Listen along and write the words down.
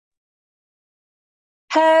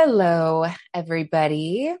Hello,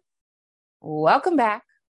 everybody. Welcome back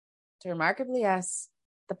to Remarkably Us,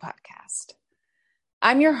 the podcast.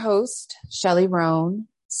 I'm your host, Shelly Roan,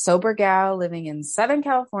 sober gal living in Southern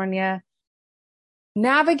California,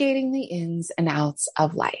 navigating the ins and outs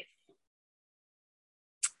of life.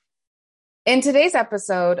 In today's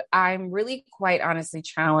episode, I'm really quite honestly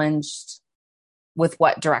challenged with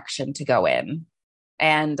what direction to go in.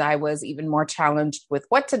 And I was even more challenged with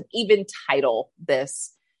what to even title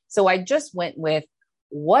this. So I just went with,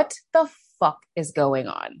 what the fuck is going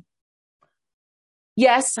on?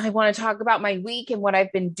 Yes, I want to talk about my week and what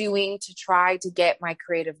I've been doing to try to get my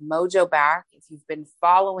creative mojo back. If you've been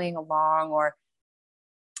following along or,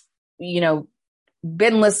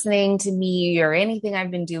 been listening to me or anything I've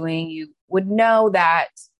been doing, you would know that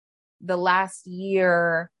the last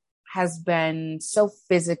year has been so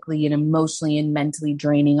physically and emotionally and mentally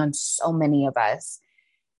draining on so many of us.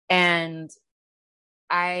 And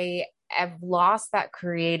I have lost that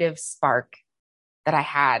creative spark that I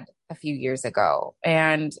had a few years ago,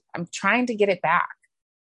 and I'm trying to get it back.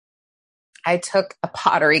 I took a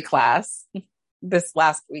pottery class this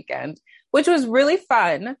last weekend, which was really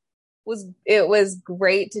fun. It was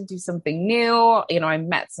great to do something new. I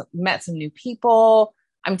met some new people.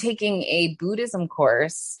 I'm taking a Buddhism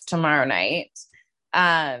course tomorrow night.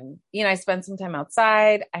 I spent some time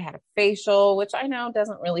outside. I had a facial, which I know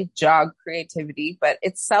doesn't really jog creativity, but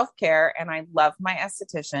it's self-care and I love my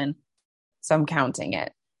esthetician. So I'm counting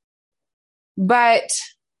it. But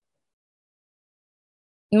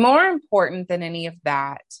more important than any of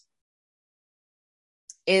that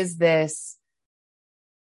is this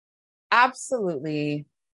absolutely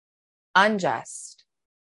unjust,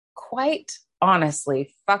 quite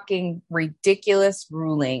honestly, fucking ridiculous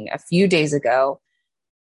ruling a few days ago,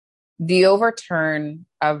 the overturn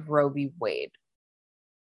of Roe v. Wade,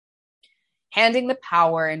 handing the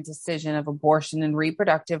power and decision of abortion and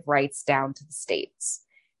reproductive rights down to the states,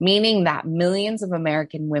 meaning that millions of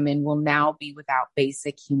American women will now be without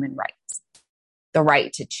basic human rights, the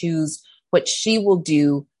right to choose what she will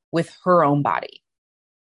do with her own body.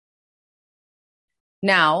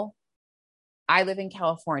 Now, I live in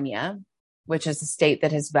California, which is a state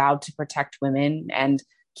that has vowed to protect women and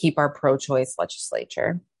keep our pro-choice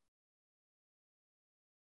legislature.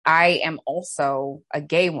 I am also a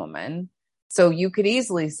gay woman, so you could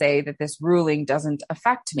easily say that this ruling doesn't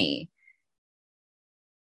affect me.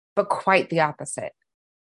 But quite the opposite.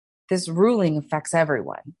 This ruling affects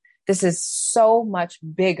everyone. This is so much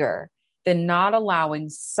bigger than not allowing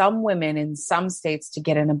some women in some states to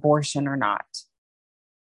get an abortion or not.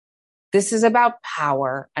 This is about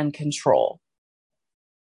power and control.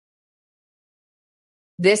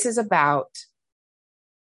 This is about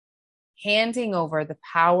handing over the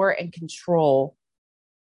power and control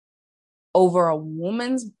over a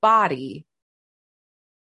woman's body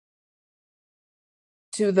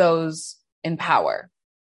to those in power.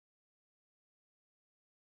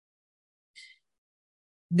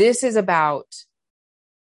 This is about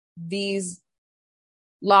these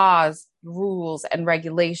laws, rules, and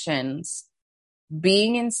regulations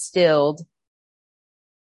being instilled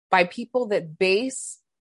by people that base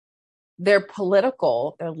their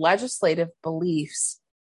legislative beliefs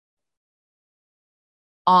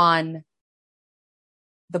on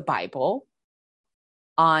the Bible,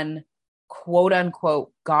 on quote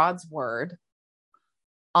unquote God's word,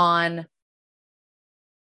 on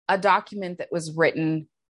a document that was written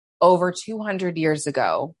over 200 years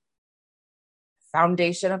ago,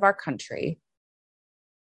 foundation of our country,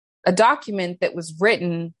 a document that was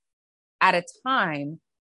written at a time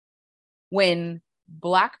when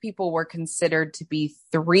Black people were considered to be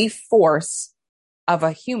 3/4 of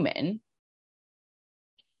a human,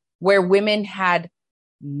 where women had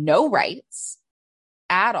no rights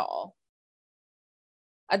at all,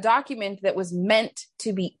 a document that was meant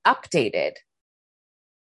to be updated.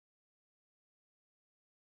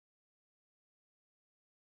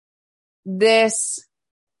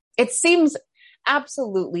 It seems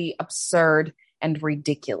absolutely absurd and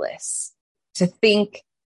ridiculous to think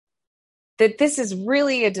that this is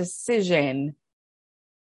really a decision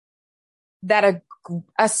that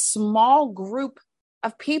a small group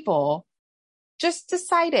of people just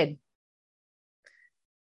decided.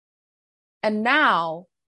 And now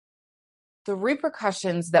the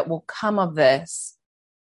repercussions that will come of this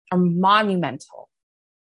are monumental.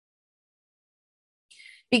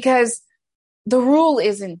 Because the rule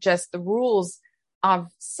isn't just the rules of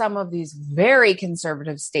some of these very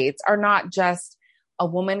conservative states are not just a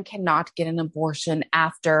woman cannot get an abortion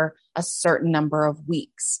after a certain number of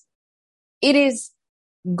weeks. It is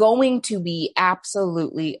going to be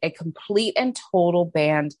absolutely a complete and total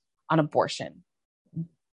ban on abortion.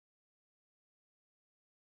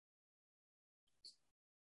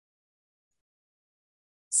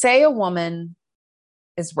 Say a woman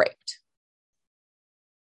is raped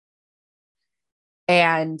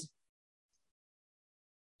and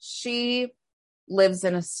she lives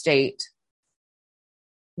in a state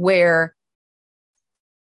where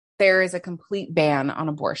there is a complete ban on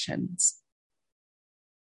abortions.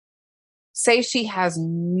 Say she has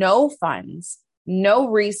no funds, no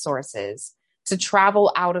resources to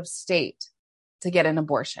travel out of state to get an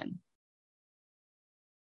abortion.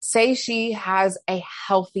 Say she has a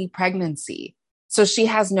healthy pregnancy, so she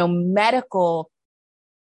has no medical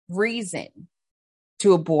reason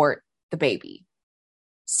to abort the baby.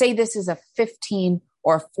 Say this is a 15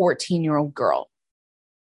 or 14-year-old girl.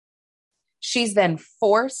 She's then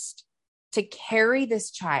forced to carry this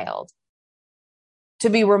child, to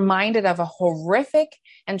be reminded of a horrific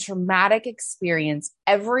and traumatic experience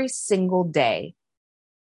every single day.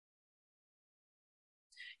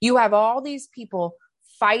 You have all these people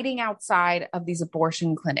fighting outside of these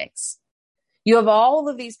abortion clinics. You have all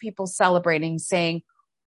of these people celebrating, saying,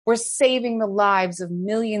 we're saving the lives of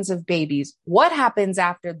millions of babies. What happens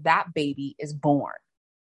after that baby is born?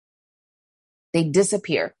 They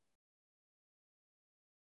disappear.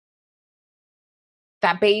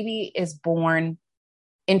 That baby is born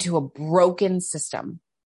into a broken system.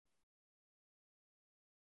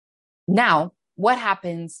 Now, what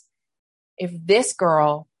happens if this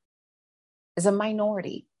girl is a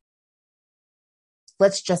minority?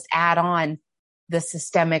 Let's just add on the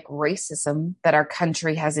systemic racism that our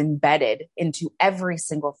country has embedded into every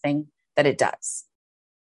single thing that it does.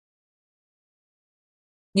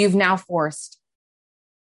 You've now forced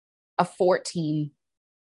a 14,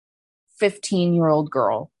 15-year-old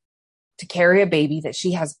girl to carry a baby that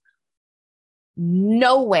she has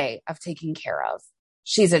no way of taking care of.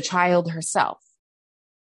 She's a child herself.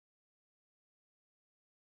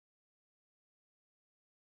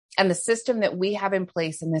 And the system that we have in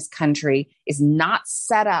place in this country is not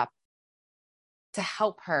set up to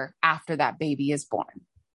help her after that baby is born.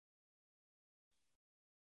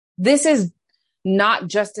 This is not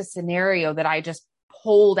just a scenario that I just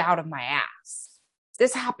pulled out of my ass.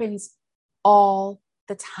 This happens all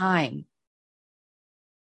the time.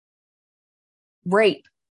 Rape,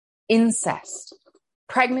 incest,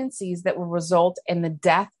 pregnancies that will result in the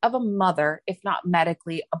death of a mother if not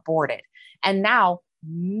medically aborted. And now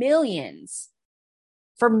millions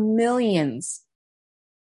of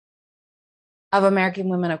American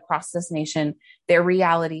women across this nation, their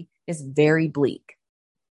reality is very bleak.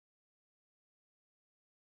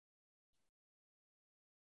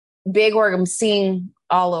 I'm seeing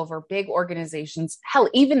all over big organizations, hell,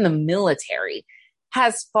 even the military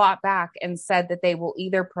has fought back and said that they will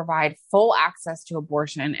either provide full access to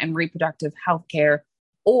abortion and reproductive health care,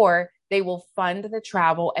 or they will fund the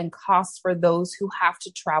travel and costs for those who have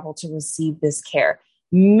to travel to receive this care.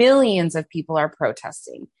 Millions of people are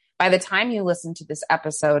protesting. By the time you listen to this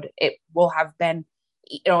episode, it will have been,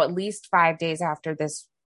 at least 5 days after this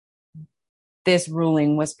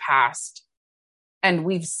ruling was passed. And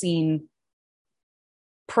we've seen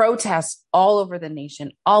protests all over the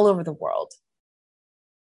nation, all over the world.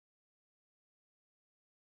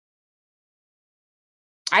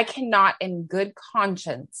 I cannot in good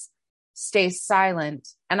conscience stay silent,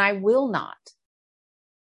 and I will not.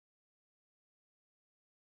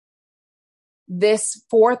 This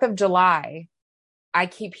 4th of July, I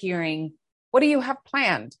keep hearing, what do you have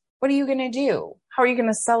planned? What are you going to do? How are you going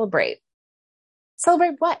to celebrate?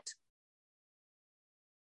 Celebrate what?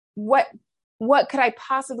 What could I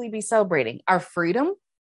possibly be celebrating? Our freedom?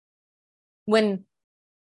 When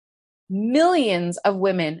millions of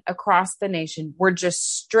women across the nation were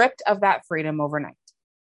just stripped of that freedom overnight.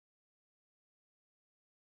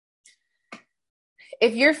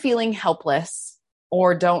 If you're feeling helpless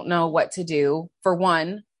or don't know what to do, for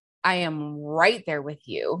one, I am right there with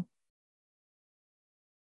you.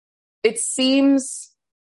 It seems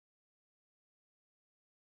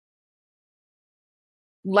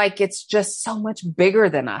like it's just so much bigger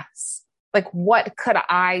than us. Like, what could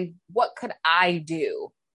I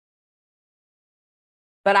do?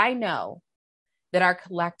 But I know that our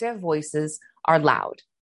collective voices are loud,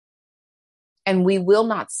 and we will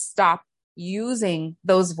not stop using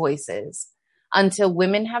those voices until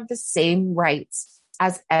women have the same rights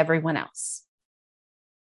as everyone else.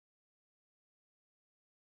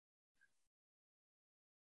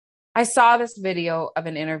 I saw this video of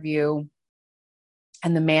an interview,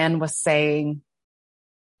 and the man was saying,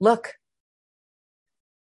 look,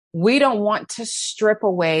 We don't want to strip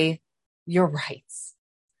away your rights.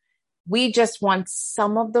 We just want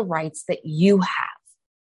some of the rights that you have.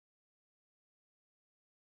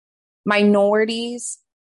 Minorities,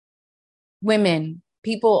 women,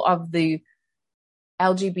 people of the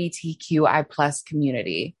LGBTQI plus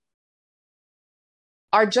community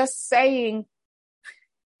are just saying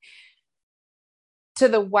to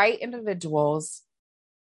the white individuals,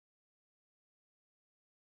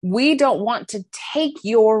 we don't want to take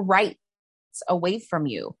your rights away from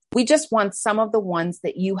you. We just want some of the ones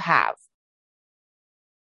that you have.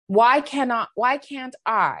 Why can't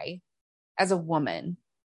I, as a woman,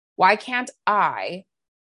 why can't I,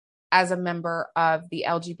 as a member of the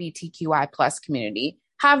LGBTQI plus community,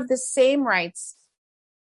 have the same rights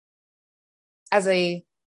as a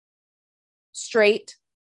straight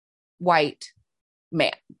white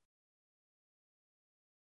man?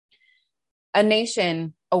 A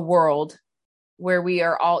nation, a world where we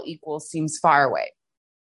are all equal seems far away.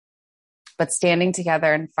 But standing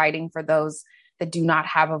together and fighting for those that do not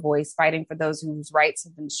have a voice, fighting for those whose rights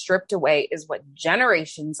have been stripped away, is what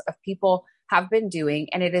generations of people have been doing.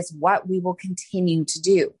 And it is what we will continue to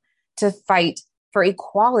do, to fight for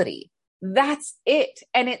equality. That's it.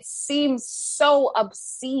 And it seems so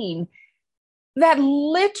obscene that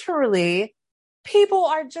literally people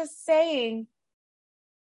are just saying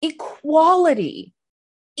equality,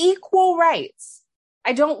 equal rights.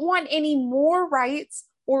 I don't want any more rights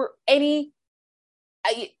or any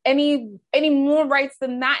more rights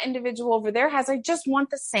than that individual over there has. I just want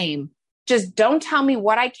the same. Just don't tell me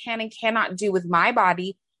what I can and cannot do with my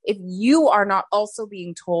body if you are not also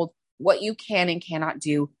being told what you can and cannot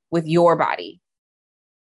do with your body.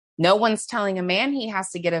 No one's telling a man he has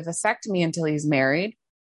to get a vasectomy until he's married.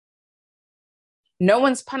 No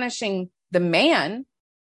one's punishing the man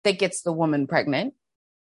that gets the woman pregnant.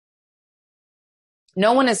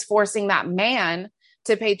 No one is forcing that man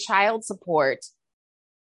to pay child support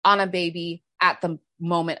on a baby at the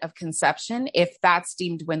moment of conception, if that's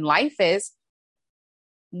deemed when life is.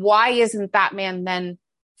 Why isn't that man then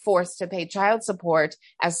forced to pay child support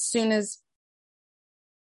as soon as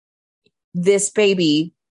this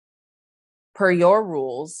baby, per your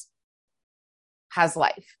rules, has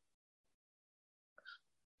life?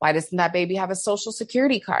 Why doesn't that baby have a social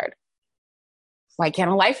security card? Why can't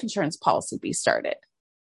a life insurance policy be started?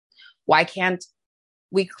 Why can't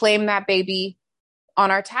we claim that baby on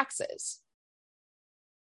our taxes?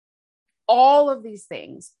 All of these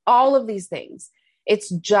things, it's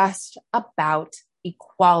just about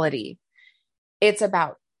equality. It's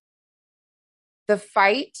about the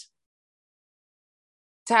fight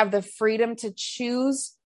to have the freedom to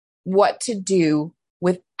choose what to do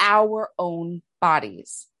with our own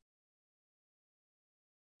bodies.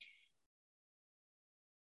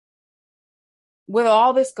 With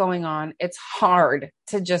all this going on, it's hard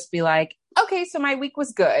to just be like, okay, so my week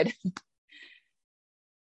was good.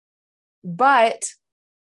 But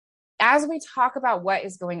as we talk about what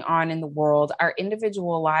is going on in the world, our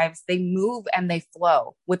individual lives, they move and they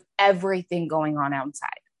flow with everything going on outside.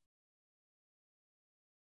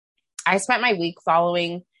 I spent my week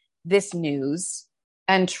following this news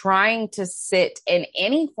and trying to sit in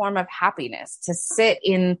any form of happiness, to sit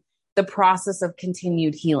in the process of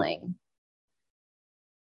continued healing.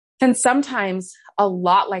 And sometimes, a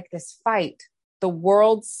lot like this fight, the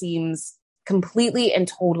world seems completely and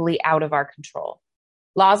totally out of our control.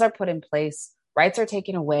 Laws are put in place, rights are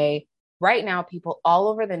taken away. Right now, people all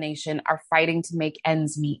over the nation are fighting to make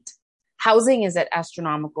ends meet. Housing is at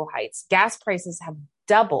astronomical heights. Gas prices have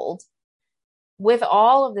doubled. With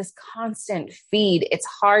all of this constant feed, it's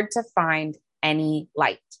hard to find any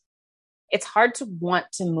light. It's hard to want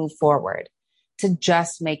to move forward, to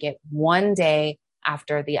just make it one day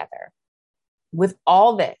after the other. With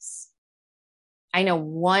all this, I know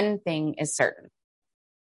one thing is certain.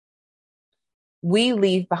 We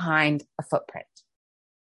leave behind a footprint.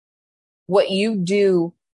 What you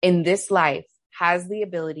do in this life has the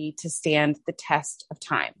ability to stand the test of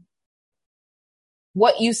time.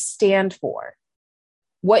 What you stand for,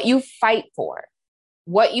 what you fight for,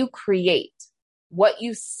 what you create, what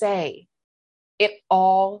you say, it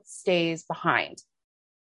all stays behind.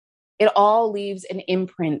 It all leaves an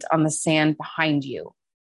imprint on the sand behind you.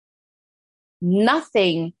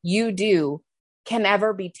 Nothing you do can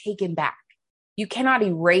ever be taken back. You cannot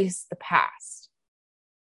erase the past.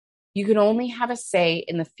 You can only have a say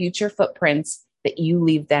in the future footprints that you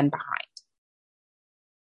leave then behind.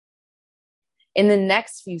 In the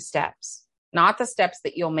next few steps, not the steps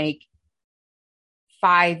that you'll make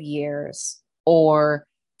 5 years or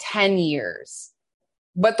 10 years,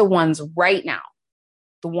 but the ones right now,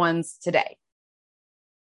 the ones today.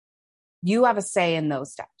 You have a say in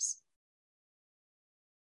those steps.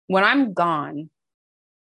 When I'm gone,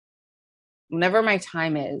 whenever my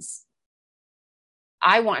time is,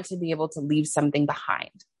 I want to be able to leave something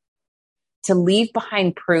behind, to leave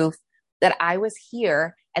behind proof that I was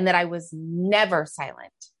here and that I was never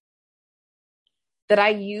silent, that I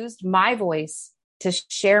used my voice to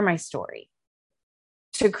share my story,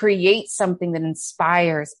 to create something that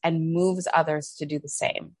inspires and moves others to do the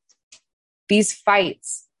same. These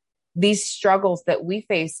fights, these struggles that we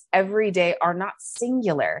face every day are not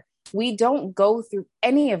singular. We don't go through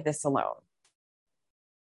any of this alone.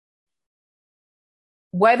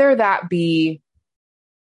 Whether that be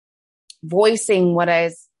voicing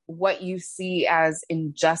what you see as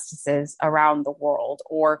injustices around the world,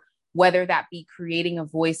 or whether that be creating a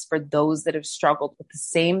voice for those that have struggled with the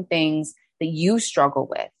same things that you struggle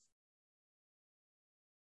with.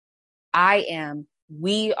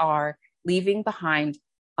 We are leaving behind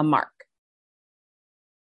a mark.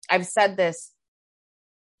 I've said this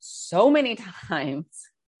so many times.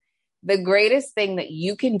 The greatest thing that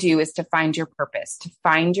you can do is to find your purpose, to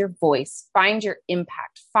find your voice, find your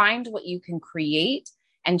impact, find what you can create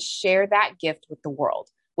and share that gift with the world.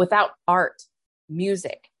 Without art,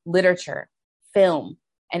 music, literature, film,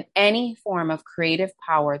 and any form of creative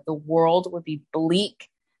power, the world would be bleak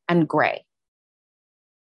and gray.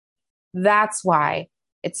 That's why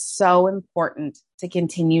it's so important to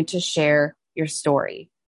continue to share your story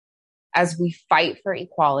as we fight for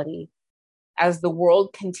equality, as the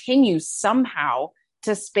world continues somehow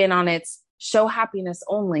to spin on its show happiness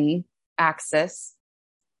only axis.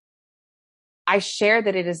 I share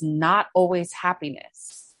that it is not always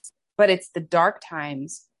happiness, but it's the dark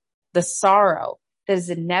times, the sorrow that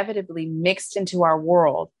is inevitably mixed into our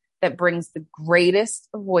world that brings the greatest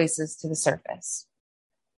of voices to the surface.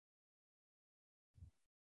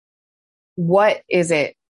 What is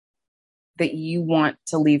it that you want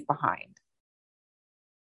to leave behind?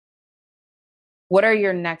 What are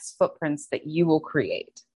your next footprints that you will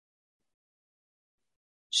create?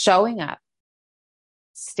 Showing up,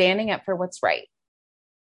 standing up for what's right,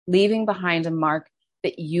 leaving behind a mark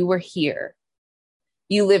that you were here.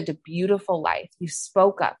 You lived a beautiful life. You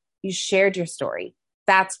spoke up. You shared your story.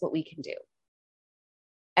 That's what we can do.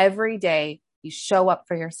 Every day, you show up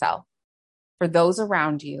for yourself, for those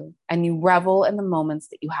around you, and you revel in the moments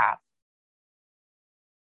that you have.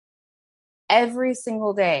 Every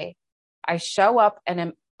single day, I show up and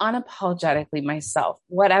am unapologetically myself,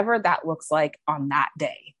 whatever that looks like on that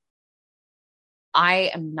day.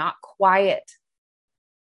 I am not quiet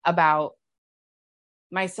about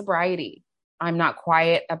my sobriety. I'm not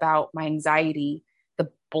quiet about my anxiety,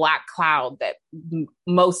 the black cloud that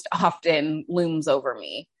most often looms over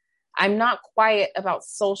me. I'm not quiet about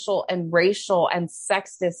social and racial and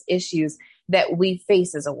sexist issues that we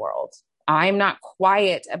face as a world. I'm not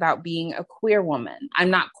quiet about being a queer woman.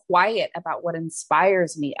 I'm not quiet about what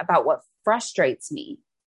inspires me, about what frustrates me.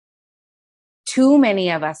 Too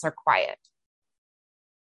many of us are quiet.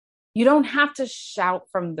 You don't have to shout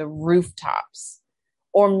from the rooftops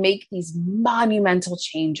or make these monumental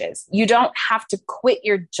changes. You don't have to quit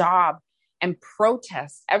your job and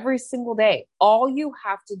protest every single day. All you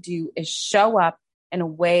have to do is show up in a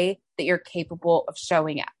way that you're capable of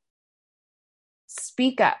showing up.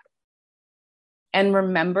 Speak up. And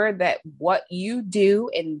remember that what you do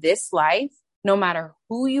in this life, no matter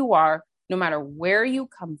who you are, no matter where you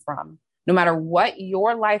come from, no matter what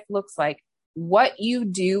your life looks like, what you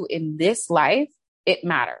do in this life, it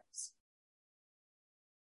matters.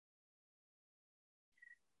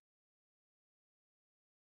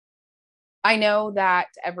 I know that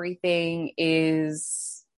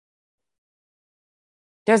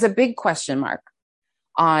there's a big question mark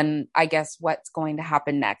on, I guess, what's going to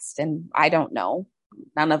happen next. And I don't know.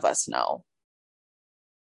 None of us know.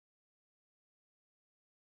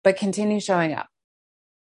 But continue showing up.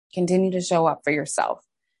 Continue to show up for yourself.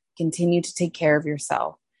 Continue to take care of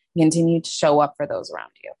yourself. Continue to show up for those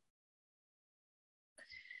around you.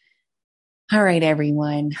 All right,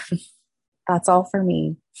 everyone. That's all for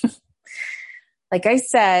me. Like I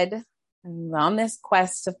said, I'm on this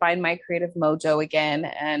quest to find my creative mojo again.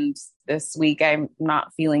 And this week, I'm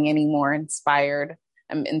not feeling any more inspired.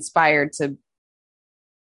 I'm inspired to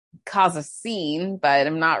cause a scene, but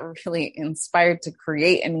I'm not really inspired to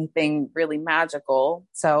create anything really magical.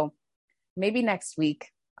 So maybe next week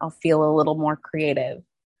I'll feel a little more creative.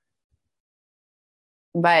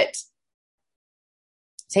 But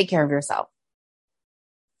take care of yourself.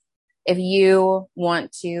 If you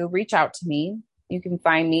want to reach out to me, you can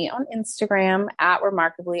find me on Instagram at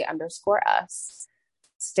remarkably_us.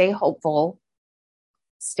 Stay hopeful,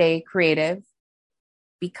 stay creative,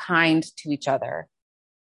 be kind to each other,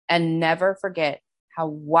 and never forget how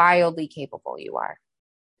wildly capable you are.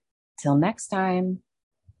 Till next time,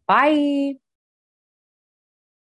 bye.